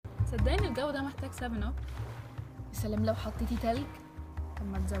صدقني الجو ده محتاج 7 اب. يا سلام لو حطيتي تلج. طب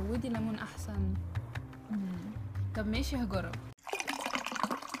ما تزودي ليمون احسن. طب ماشي هجرب.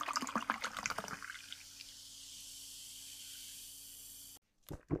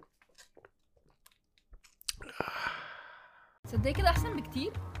 تصدقي كده احسن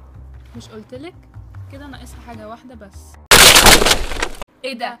بكتير. مش قلتلك كده ناقصها حاجه واحده بس.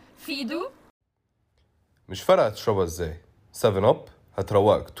 ايه ده فيدو؟ مش فارقة تشربها ازاي، 7 اب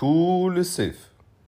هتروقك طول الصيف.